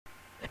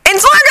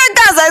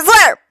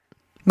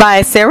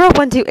by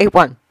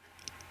Sarah1281.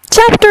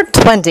 Chapter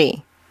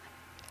 20.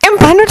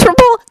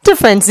 Impenetrable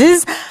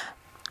defenses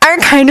are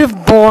kind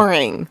of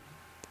boring.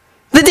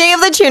 The day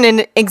of the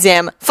Chunin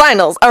exam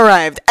finals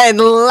arrived at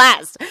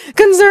last.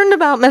 Concerned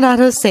about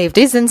Minato's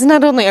safety, since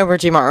not only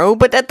Orochimaru,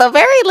 but at the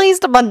very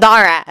least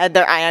Madara had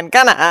their eye on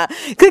Konoha,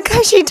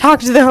 Kakashi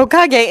talked the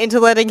Hokage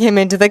into letting him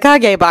into the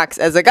Kage box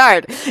as a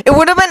guard. It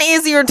would have been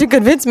easier to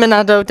convince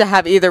Minato to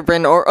have either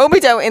Rin or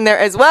Obito in there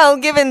as well,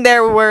 given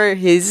there were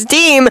his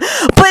team,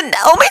 but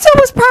Obito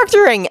was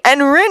proctoring,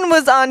 and Rin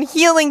was on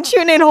healing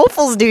Chunin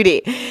hopefuls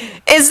duty.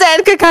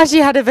 Instead,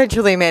 Kakashi had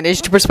eventually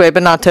managed to persuade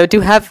Minato to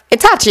have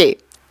Itachi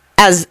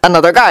as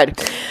another guard.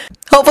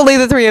 Hopefully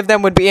the three of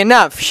them would be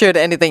enough, should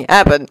anything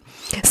happen.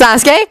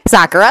 Sasuke,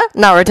 Sakura,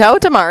 Naruto,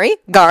 Temari,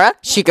 Gaara,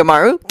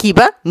 Shikamaru,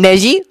 Kiba,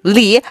 Neji,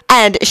 Lee,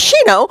 and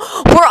Shino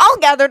were all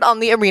gathered on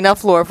the arena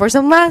floor for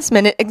some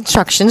last-minute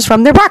instructions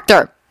from their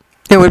proctor.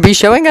 They would be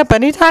showing up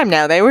any time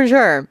now, they were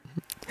sure.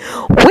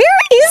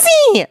 "Where is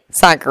he?"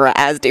 Sakura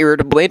asked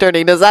irritably,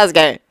 turning to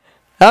Sasuke.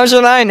 "How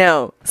should I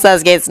know?"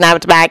 Sasuke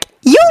snapped back.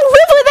 "You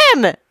live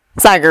with him!"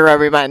 Sakura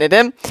reminded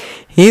him.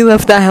 "He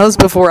left the house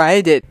before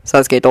I did,"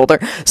 Sasuke told her.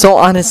 "So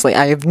honestly,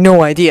 I have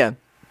no idea."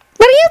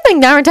 "What do you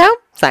think, Naruto?"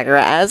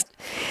 Sakura asked.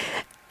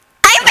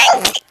 I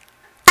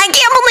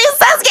can't believe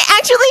Sasuke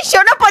actually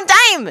showed up on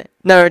time,"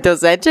 Naruto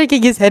said,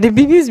 shaking his head in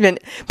bemusement.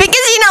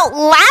 "Because,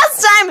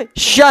 last time—"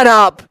 "Shut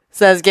up,"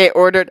 Sasuke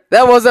ordered.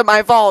 "That wasn't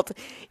my fault."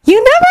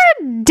 "You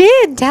never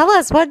did tell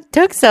us what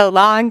took so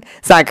long,"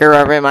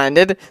 Sakura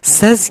reminded.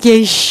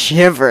 Sasuke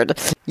shivered.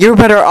 "You're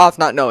better off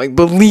not knowing,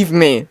 believe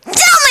me."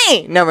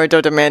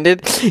 Naruto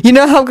demanded. "You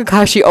know how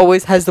Kakashi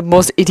always has the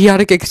most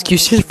idiotic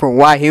excuses for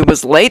why he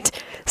was late?"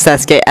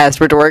 Sasuke asked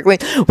rhetorically.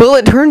 "Well,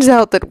 it turns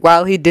out that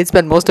while he did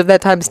spend most of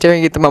that time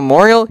staring at the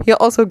memorial, he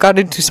also got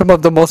into some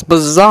of the most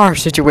bizarre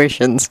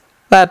situations.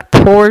 That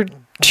poor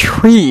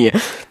tree."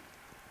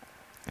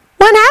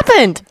 "What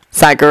happened?"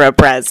 Sakura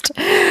pressed.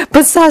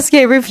 But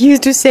Sasuke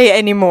refused to say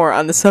any more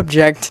on the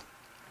subject.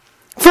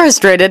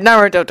 Frustrated,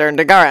 Naruto turned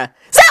to Gaara.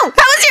 "So, how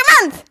was your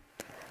month?"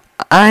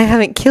 "I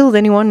haven't killed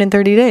anyone in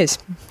 30 days,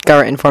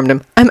 Gaara informed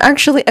him. "I'm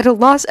actually at a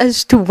loss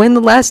as to when the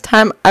last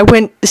time I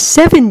went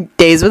 7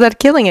 days without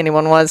killing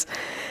anyone was."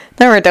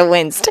 Naruto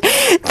winced.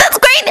 "That's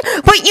great,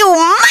 but you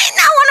might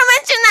not want to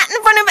mention that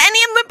in front of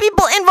any of the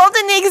people involved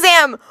in the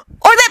exam,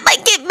 or that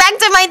might get back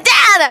to my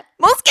dad.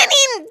 Most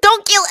Genin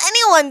don't kill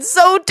anyone,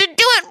 so to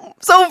do it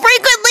so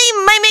frequently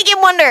might make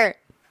him wonder."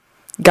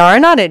 Gaara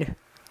nodded.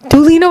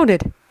 "Duly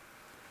noted."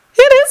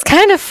 "It is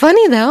kind of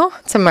funny, though,"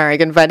 Temari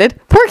confided.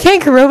 "Poor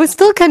Kankuro was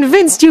still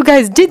convinced you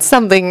guys did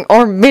something,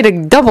 or made a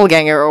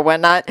doppelganger or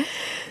whatnot."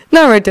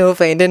 Naruto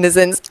feigned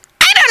innocence.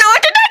 "I don't know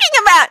what you're talking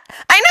about!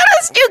 I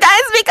noticed you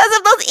guys because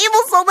of those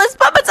evil soulless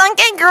puppets on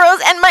Kankuros,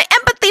 and my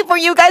empathy for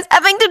you guys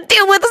having to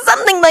deal with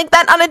something like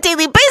that on a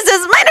daily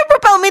basis might have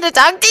propelled me to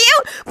talk to you,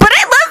 but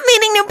I love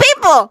meeting new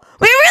people!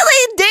 We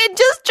really did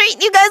just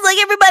treat you guys like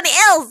everybody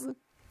else!"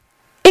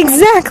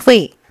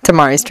 "Exactly,"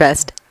 Temari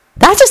stressed.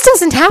 "That just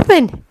doesn't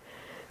happen."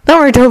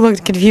 Naruto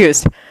looked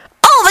confused.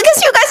 "Oh,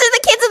 because you guys are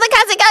the kids of the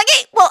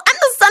Kazekage? Well, I'm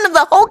the son of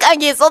the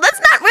Hokage, so that's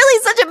not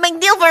really such a big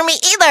deal for me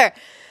either."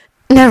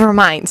 "Never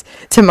mind,"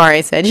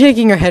 Temari said,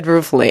 shaking her head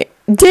ruefully.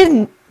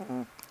 "Did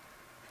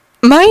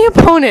my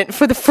opponent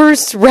for the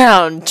first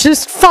round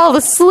just fall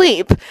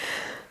asleep?"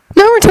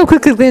 Naruto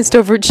quickly glanced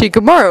over at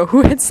Shikamaru,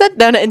 who had sat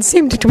down and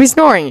seemed to be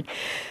snoring.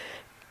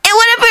 "It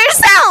would appear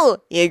so,"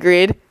 he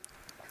agreed.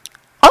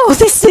 "Oh,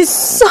 this is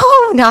so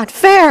not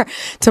fair,"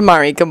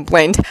 Temari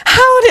complained.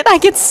 "How did I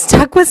get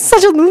stuck with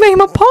such a lame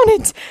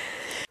opponent?"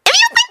 "If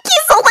you think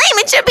he's so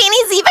lame, it should be an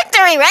easy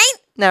victory, right?"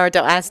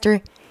 Naruto asked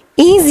her.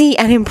 "Easy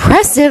and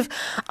impressive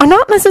are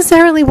not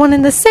necessarily one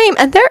and the same,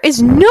 and there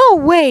is no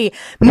way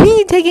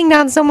me taking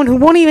down someone who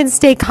won't even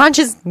stay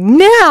conscious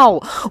now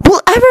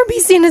will ever be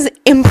seen as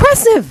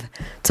impressive,"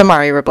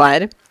 Temari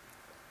replied.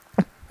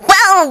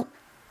 "Well,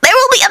 there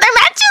will be other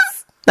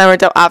matches,"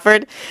 Naruto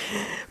offered.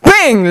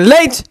 "Being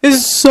late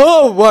is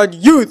so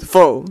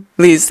unyouthful,"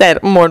 Lee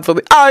said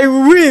mournfully. "I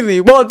really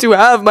want to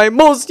have my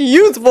most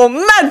youthful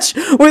match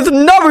with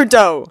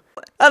Naruto."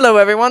 "Hello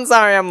everyone,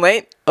 sorry I'm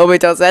late,"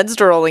 Obito said,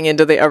 strolling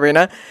into the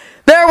arena.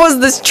 "There was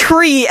this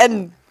tree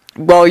and,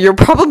 well, you're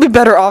probably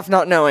better off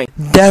not knowing."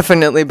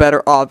 "Definitely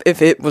better off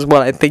if it was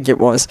what I think it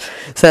was,"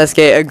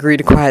 Sasuke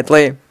agreed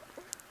quietly.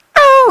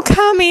 "Oh,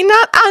 Kami,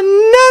 not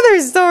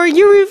another story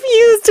you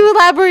refuse to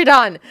elaborate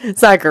on,"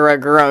 Sakura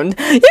groaned.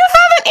 "You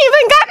haven't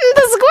even gotten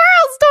the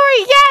squirrel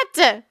story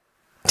yet!"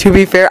 "To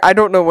be fair, I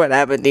don't know what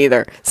happened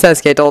either,"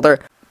 Sasuke told her.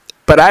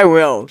 "But I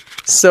will.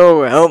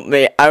 So help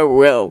me, I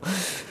will."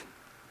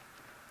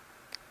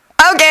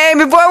 "Okay,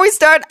 before we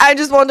start, I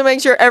just want to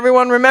make sure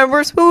everyone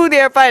remembers who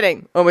they are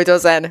fighting," Obito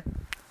said.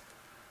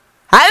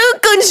 "How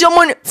can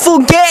someone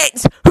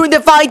forget who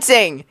they're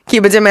fighting?"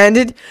 Kiba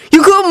demanded.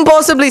 "You couldn't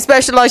possibly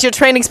specialize your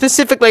training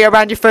specifically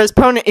around your first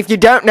opponent if you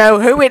don't know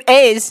who it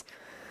is."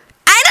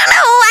 "I don't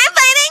know who I'm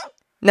fighting,"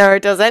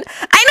 Naruto said.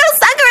 "I know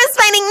Sakura's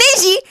fighting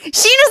Neji,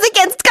 Shino's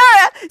against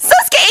Gaara,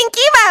 Sasuke and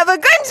Kiba have a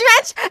grudge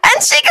match, and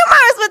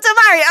Shikamaru's with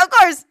Temari, of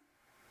course."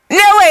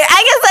 "No, wait,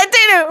 I guess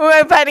who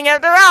am fighting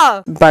after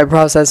all? By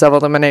process of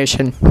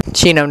elimination,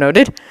 Shino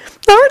noted.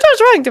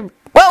 Naruto's ranked.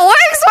 Well,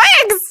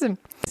 works!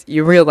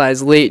 You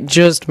realize Lee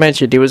just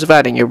mentioned he was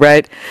fighting you,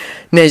 right?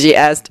 Neji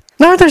asked.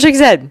 Naruto shook his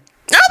head.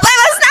 Nope,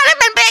 I must not have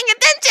been paying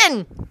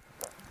attention!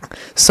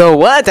 So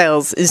what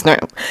else is new?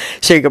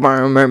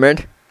 Shikamaru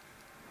murmured.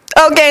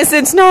 Okay,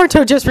 since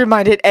Naruto just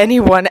reminded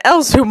anyone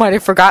else who might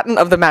have forgotten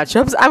of the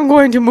matchups, I'm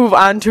going to move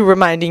on to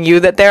reminding you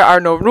that there are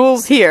no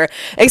rules here,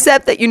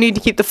 except that you need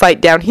to keep the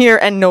fight down here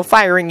and no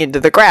firing into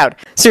the crowd.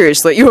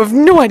 Seriously, you have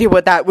no idea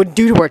what that would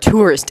do to our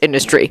tourist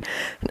industry.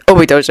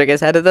 Obito shook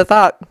his head at the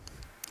thought.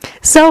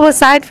 So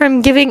aside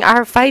from giving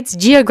our fights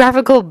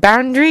geographical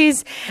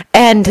boundaries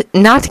and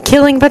not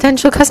killing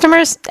potential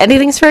customers,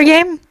 anything's fair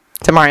game?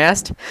 Tamari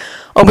asked.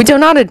 Obito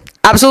nodded.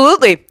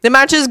 Absolutely. The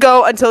matches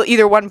go until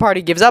either one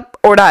party gives up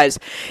or dies.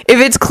 If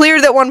it's clear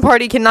that one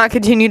party cannot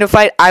continue to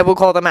fight, I will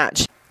call the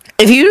match.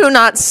 If you do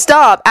not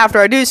stop after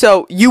I do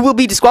so, you will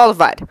be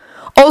disqualified.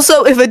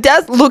 Also, if a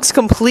death looks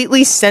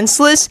completely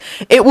senseless,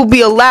 it will be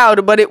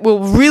allowed, but it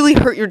will really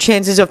hurt your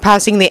chances of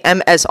passing the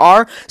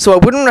MSR, so I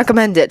wouldn't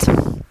recommend it.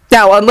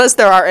 Now, unless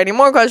there are any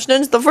more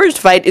questions, the first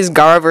fight is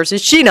Gaara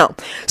versus Shino.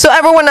 So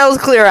everyone else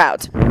clear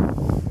out.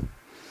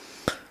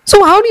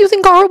 So how do you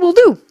think Gaara will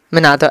do?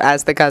 Minato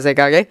asked the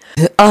Kazekage.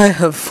 I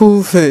have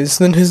full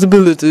faith in his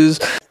abilities.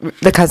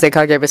 The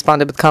Kazekage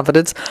responded with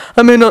confidence.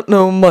 I may not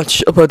know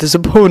much about his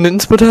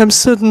opponent, but I am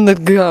certain that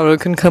Gaara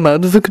can come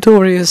out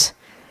victorious.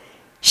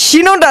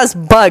 Shino does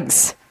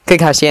bugs,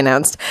 Kakashi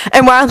announced.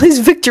 And while his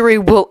victory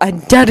will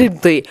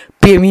undoubtedly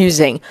be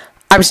amusing,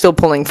 I'm still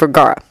pulling for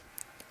Gaara.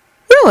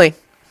 Really?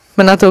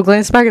 Minato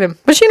glanced back at him.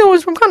 But Shino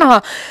was from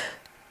Konoha.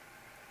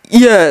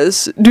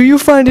 Yes, do you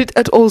find it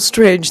at all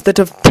strange that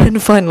of 10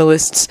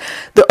 finalists,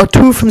 there are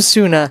 2 from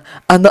Suna,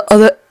 and the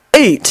other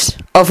 8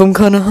 are from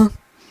Konoha?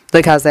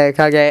 The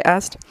Kazekage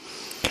asked.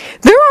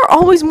 There are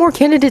always more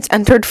candidates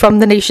entered from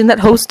the nation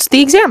that hosts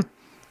the exam,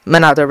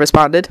 Minato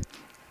responded.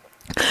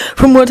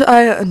 From what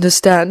I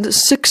understand,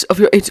 6 of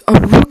your 8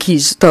 are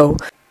rookies, though,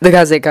 the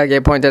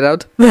Kazekage pointed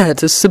out.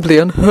 That is simply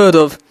unheard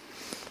of.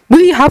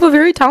 We have a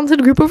very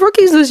talented group of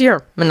rookies this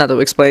year, Minato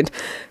explained.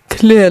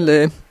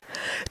 Clearly.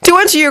 To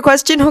answer your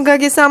question,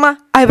 Hokage-sama,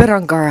 I bet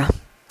on Gaara,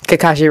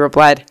 Kakashi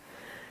replied.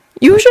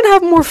 You should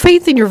have more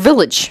faith in your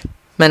village,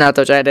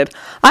 Minato chided.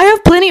 I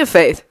have plenty of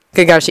faith,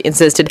 Kakashi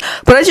insisted,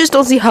 but I just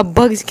don't see how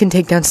bugs can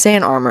take down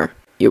sand armor.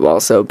 You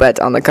also bet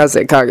on the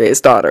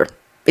Kazekage's daughter,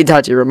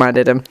 Itachi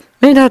reminded him.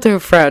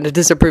 Minato frowned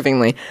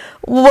disapprovingly.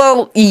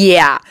 Well,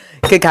 yeah,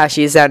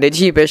 Kakashi sounded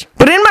sheepish.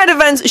 But in my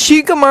defense,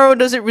 Shikamaru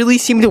doesn't really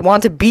seem to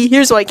want to be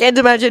here, so I can't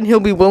imagine he'll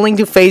be willing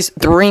to face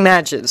 3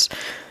 matches.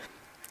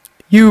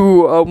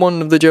 You are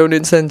one of the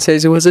Jonin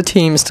senseis who has a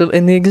team still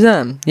in the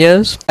exam,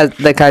 yes?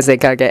 The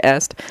Kazekage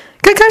asked.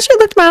 Kakashi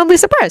looked mildly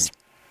surprised.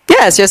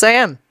 Yes, I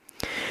am.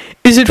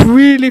 Is it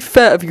really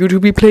fair of you to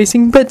be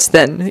placing bets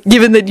then,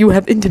 given that you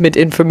have intimate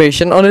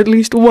information on at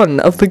least one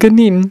of the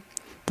Genin?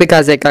 The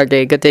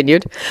Kazekage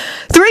continued.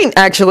 3,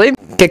 actually,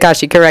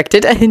 Kakashi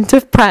corrected, a hint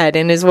of pride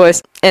in his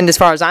voice. And as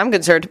far as I'm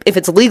concerned, if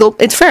it's legal,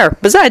 it's fair.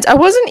 Besides, I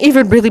wasn't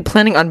even really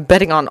planning on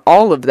betting on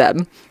all of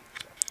them.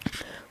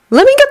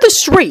 Let me get this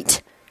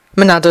straight,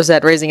 Minato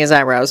said, raising his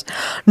eyebrows.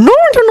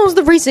 Naruto knows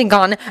the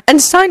Rasengan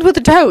and signed with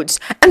the Toads,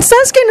 and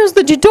Sasuke knows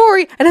the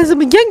Chidori and has a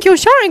Migenkyo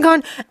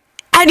Sharingan,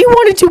 and you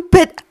wanted to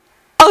bet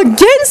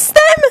against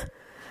them?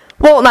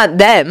 Well, not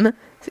them,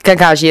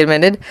 Kakashi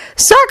admitted.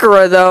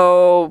 Sakura,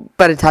 though,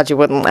 but Itachi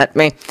wouldn't let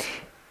me.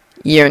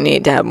 You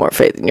need to have more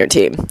faith in your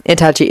team,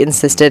 Itachi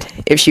insisted.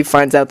 If she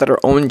finds out that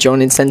her own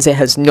Jonin sensei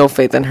has no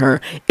faith in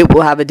her, it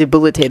will have a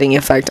debilitating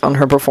effect on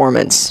her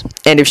performance.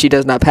 And if she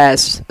does not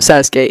pass,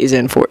 Sasuke is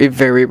in for a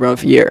very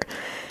rough year.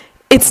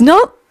 It's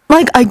not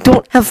like I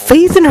don't have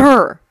faith in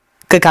her,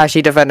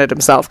 Kakashi defended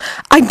himself.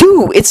 I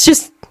do, it's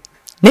just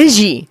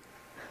Neji.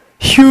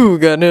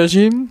 Hyuga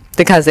Neji,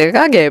 the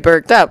Kazekage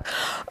perked up.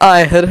 I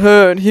had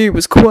heard he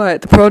was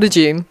quite the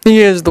prodigy. He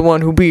is the one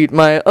who beat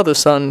my other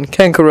son,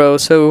 Kankuro,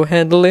 so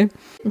handily.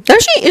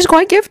 Neji is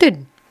quite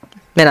gifted,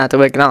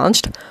 Minato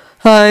acknowledged.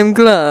 I'm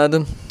glad,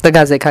 the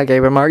Kazekage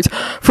remarked.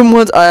 From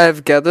what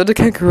I've gathered,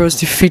 Kankuro's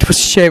defeat was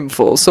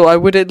shameful, so I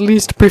would at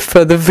least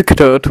prefer the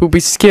victor to be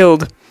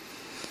skilled.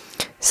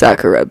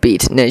 Sakura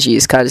beat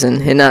Neji's cousin,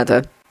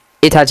 Hinata,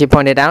 Itachi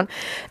pointed out,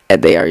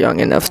 and they are young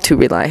enough to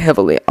rely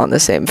heavily on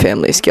the same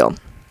family skill.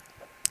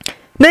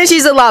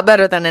 Neji's a lot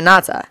better than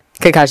Hinata,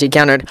 Kakashi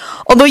countered.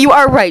 Although you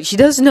are right, she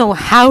does know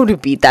how to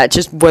beat that,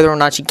 just whether or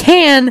not she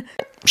can.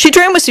 She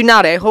trained with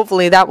Tsunade,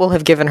 hopefully that will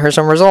have given her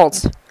some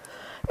results.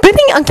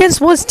 Betting against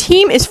one's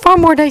team is far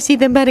more dicey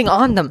than betting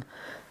on them,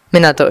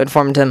 Minato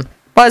informed him.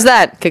 Why is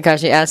that?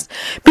 Kakashi asked.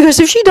 Because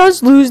if she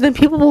does lose, then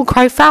people will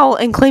cry foul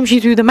and claim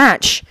she threw the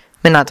match,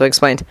 Minato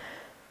explained.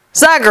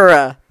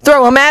 Sakura!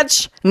 Throw a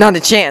match? Not a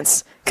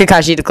chance,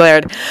 Kakashi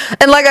declared.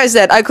 And like I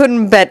said, I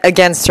couldn't bet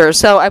against her,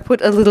 so I put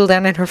a little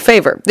down in her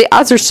favor. The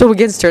odds are so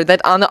against her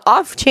that on the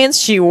off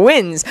chance she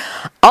wins,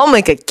 I'll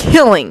make a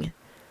killing.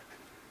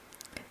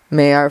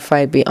 May our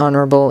fight be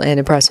honorable and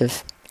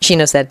impressive,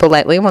 Shino said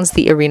politely once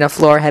the arena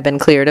floor had been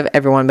cleared of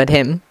everyone but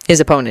him, his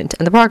opponent,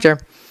 and the proctor.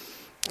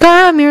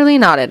 Gaara merely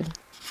nodded.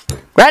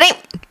 Ready?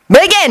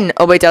 Begin!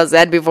 Obito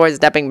said before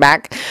stepping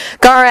back.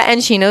 Gaara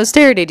and Shino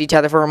stared at each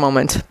other for a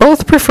moment,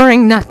 both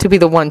preferring not to be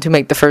the one to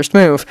make the first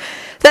move.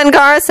 Then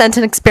Gaara sent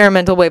an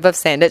experimental wave of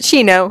sand at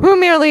Shino, who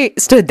merely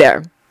stood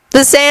there.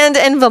 The sand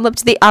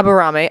enveloped the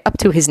Aburame up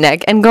to his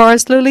neck, and Gaara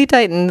slowly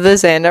tightened the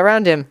sand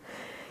around him.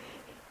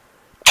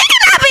 It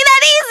cannot be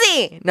that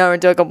easy!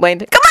 Naruto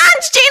complained. Come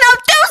on, Shino,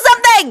 do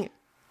something!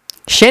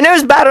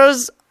 Shino's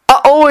battles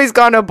are always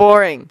kind of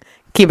boring,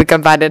 Kiba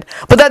confided,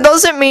 but that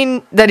doesn't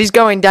mean that he's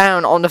going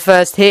down on the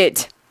first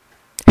hit.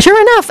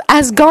 Sure enough,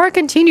 as Gaara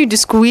continued to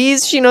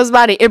squeeze Shino's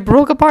body, it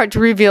broke apart to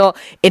reveal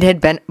it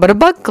had been but a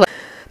bug clone.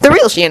 The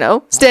real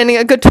Shino, standing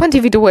a good 20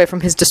 feet away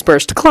from his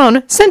dispersed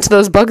clone, sent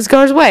those bugs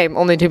Gaara's way,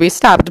 only to be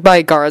stopped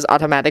by Gaara's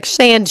automatic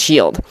sand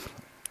shield.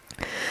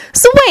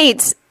 So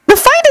wait, the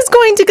fight is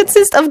going to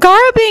consist of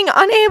Gaara being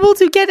unable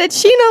to get at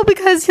Shino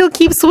because he'll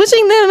keep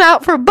switching them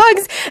out for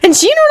bugs, and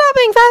Shino not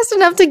being fast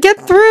enough to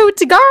get through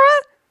to Gaara?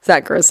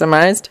 Sakura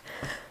surmised.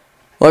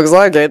 Looks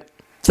like it,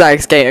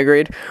 Sasuke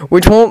agreed,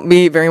 which won't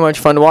be very much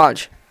fun to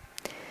watch.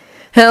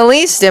 At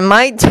least it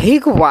might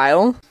take a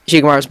while,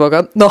 Shikamaru spoke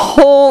up. The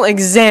whole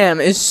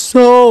exam is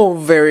so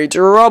very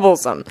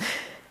troublesome.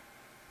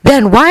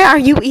 Then why are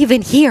you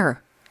even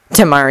here?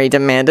 Temari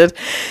demanded.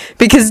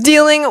 Because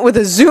dealing with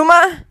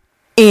Azuma,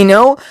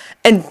 Ino,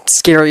 and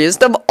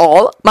scariest of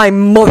all, my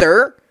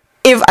mother,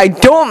 if I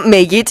don't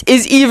make it,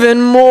 is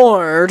even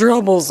more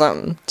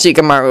troublesome,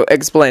 Shikamaru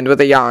explained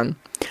with a yawn.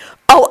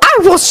 Oh, I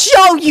will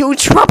show you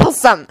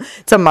troublesome,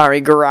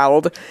 Temari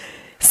growled.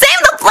 Save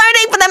the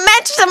flirting for the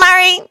match,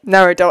 Temari,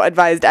 Naruto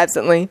advised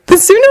absently. The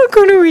Suno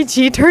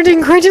Kunoichi turned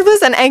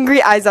incredulous and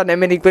angry eyes on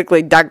him, and he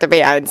quickly ducked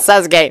behind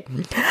Sasuke. Hide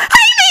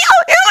me,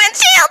 oh human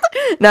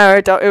shield!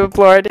 Naruto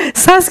implored.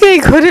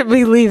 Sasuke couldn't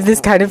believe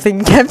this kind of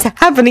thing kept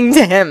happening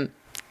to him.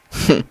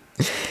 Stay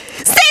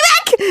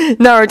back!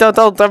 Naruto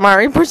told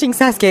Temari, pushing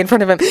Sasuke in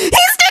front of him. He's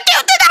too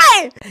cute to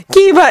die!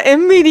 Kiba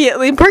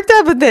immediately perked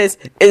up at this.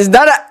 Is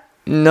that a...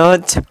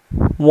 Not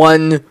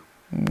one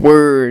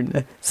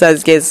word,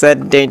 Sasuke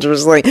said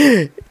dangerously.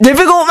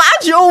 Difficult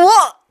match or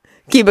what?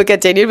 Kiba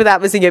continued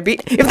without missing a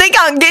beat. If they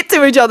can't get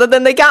to each other,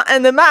 then they can't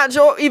end the match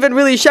or even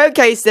really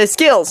showcase their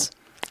skills.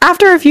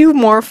 After a few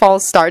more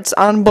false starts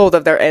on both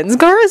of their ends,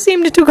 Gaara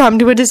seemed to come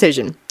to a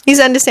decision. He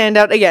sent his hand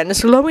out again,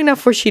 slow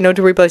enough for Shino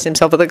to replace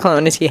himself with a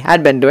clone as he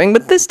had been doing,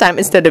 but this time,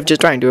 instead of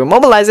just trying to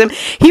immobilize him,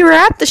 he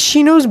wrapped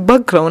Shino's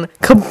bug clone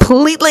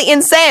completely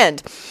in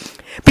sand.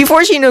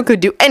 Before Shino could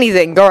do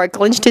anything, Gaara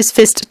clenched his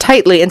fist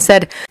tightly and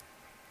said,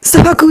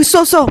 Sabaku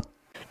Soso!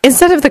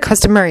 Instead of the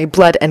customary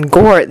blood and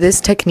gore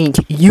this technique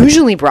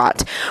usually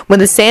brought, when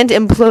the sand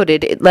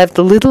imploded, it left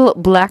little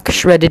black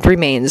shredded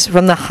remains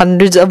from the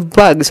hundreds of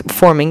bugs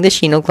forming the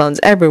Shino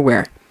clones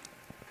everywhere.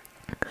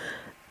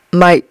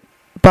 My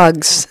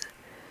bugs,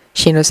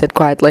 Shino said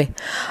quietly.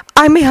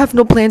 I may have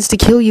no plans to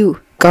kill you,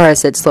 Gaara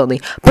said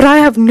slowly, but I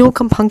have no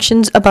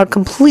compunctions about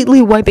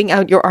completely wiping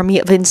out your army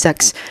of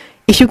insects.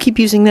 If you keep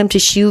using them to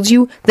shield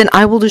you, then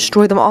I will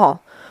destroy them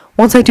all.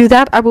 Once I do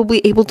that, I will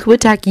be able to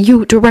attack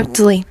you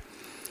directly.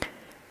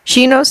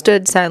 Shino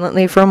stood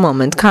silently for a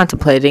moment,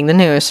 contemplating the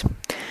news.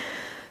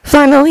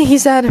 Finally, he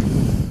said,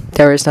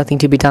 There is nothing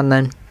to be done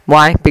then.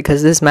 Why?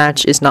 Because this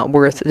match is not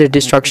worth the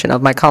destruction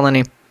of my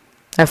colony.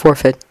 I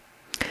forfeit.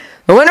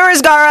 The winner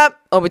is Gaara,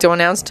 Obito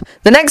announced.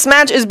 The next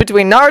match is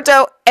between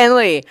Naruto and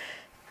Lee,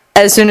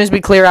 as soon as we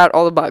clear out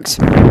all the bugs.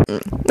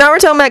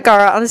 Naruto met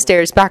Gaara on the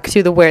stairs back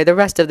to where the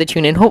rest of the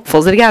Chunin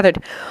hopefuls had gathered.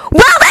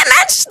 Wow, that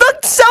match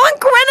looked so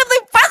incredibly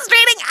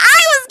frustrating!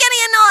 I was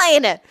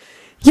getting annoyed!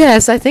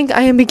 Yes, I think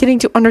I am beginning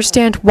to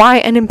understand why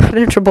an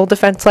impenetrable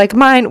defense like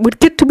mine would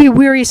get to be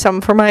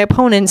wearisome for my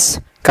opponents,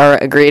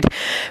 Gaara agreed.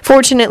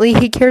 Fortunately,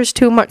 he cares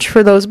too much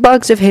for those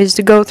bugs of his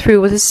to go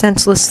through with his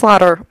senseless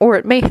slaughter, or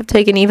it may have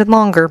taken even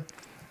longer.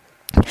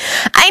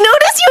 I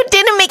noticed you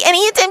didn't make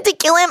any attempt to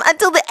kill him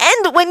until the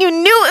end when you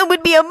knew it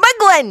would be a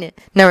Mugwan,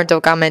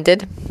 Naruto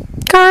commented.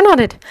 Gaara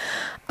nodded.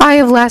 I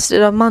have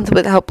lasted a month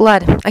without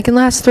blood. I can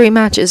last 3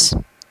 matches.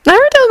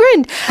 Naruto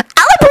grinned.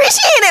 I'll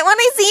appreciate it when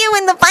I see you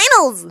in the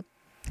finals.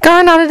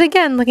 Gaara nodded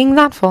again, looking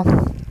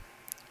thoughtful.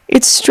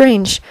 It's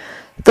strange.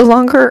 The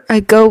longer I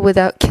go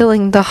without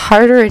killing, the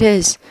harder it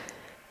is.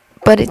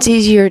 But it's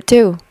easier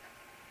too.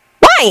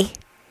 Why?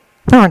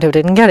 Naruto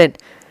didn't get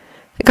it.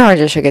 Gaara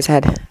just shook his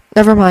head.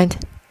 Never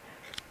mind.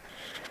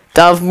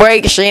 Tough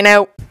break,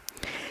 Shino,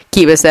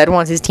 Kiba said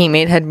once his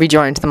teammate had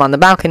rejoined them on the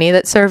balcony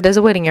that served as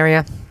a waiting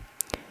area.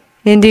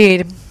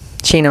 Indeed,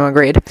 Shino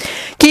agreed.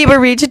 Kiba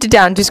reached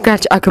down to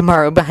scratch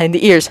Akamaru behind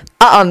the ears.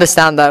 I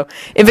understand, though.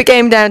 If it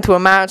came down to a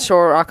match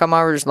or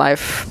Akamaru's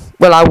life,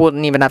 well, I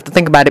wouldn't even have to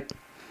think about it.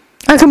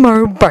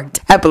 Akamaru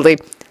barked happily.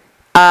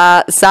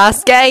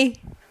 Sasuke?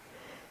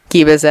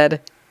 Kiba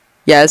said.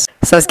 Yes,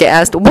 Sasuke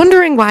asked,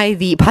 wondering why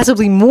the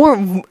possibly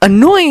more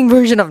annoying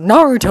version of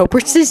Naruto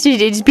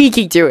persisted in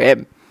speaking to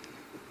him.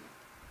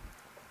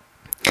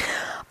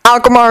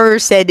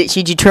 Akamaru said that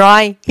should you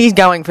try, he's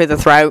going for the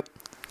throat.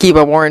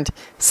 Kiba warned.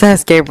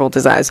 Sasuke rolled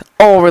his eyes.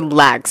 Oh,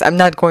 relax. I'm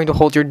not going to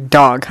hold your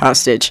dog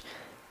hostage.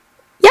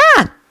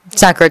 Yeah,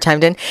 Sakura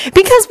chimed in.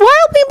 Because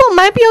while people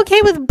might be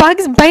okay with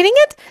bugs biting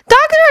it,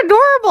 dogs are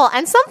adorable,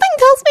 and something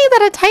tells me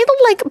that a title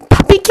like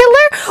Puppy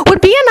Killer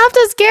would be enough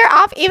to scare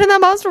off even the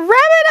most rabid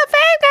of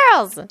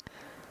fangirls.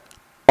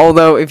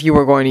 Although, if you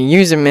were going to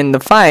use him in the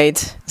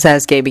fight,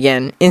 Sasuke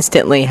began.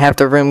 Instantly, half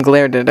the room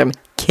glared at him.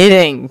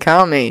 Kidding,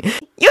 Kami.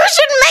 You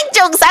shouldn't make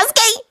jokes,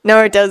 Sasuke!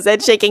 Naruto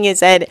said, shaking his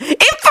head. It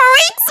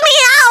freaks me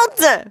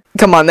out!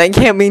 Come on, that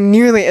can't be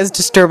nearly as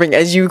disturbing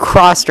as you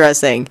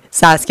cross-dressing.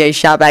 Sasuke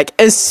shot back,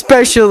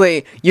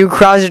 especially you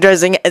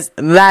cross-dressing as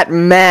that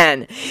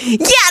man. Yeah,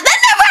 that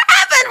never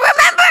happened,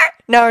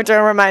 remember?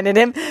 Naruto reminded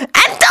him. And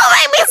don't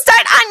make me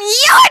start on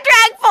your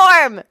drag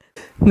form!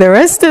 The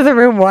rest of the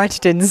room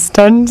watched in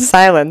stunned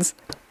silence.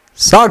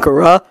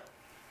 Sakura,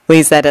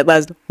 Lee said at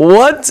last,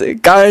 what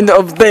kind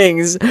of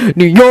things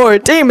do your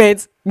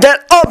teammates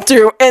get up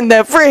to in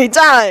their free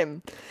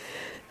time?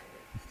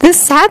 The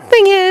sad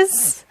thing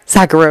is,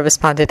 Sakura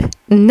responded,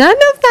 none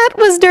of that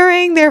was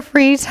during their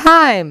free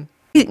time.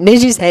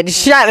 Niji's head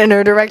shot in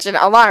her direction,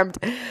 alarmed.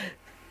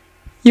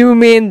 You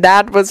mean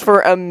that was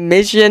for a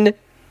mission?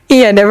 He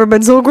had never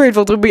been so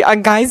grateful to be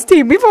on Guy's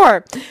team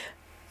before.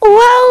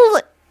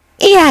 Well,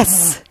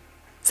 yes,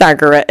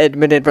 Sakura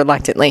admitted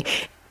reluctantly.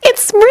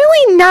 It's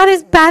really not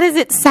as bad as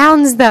it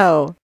sounds,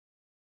 though.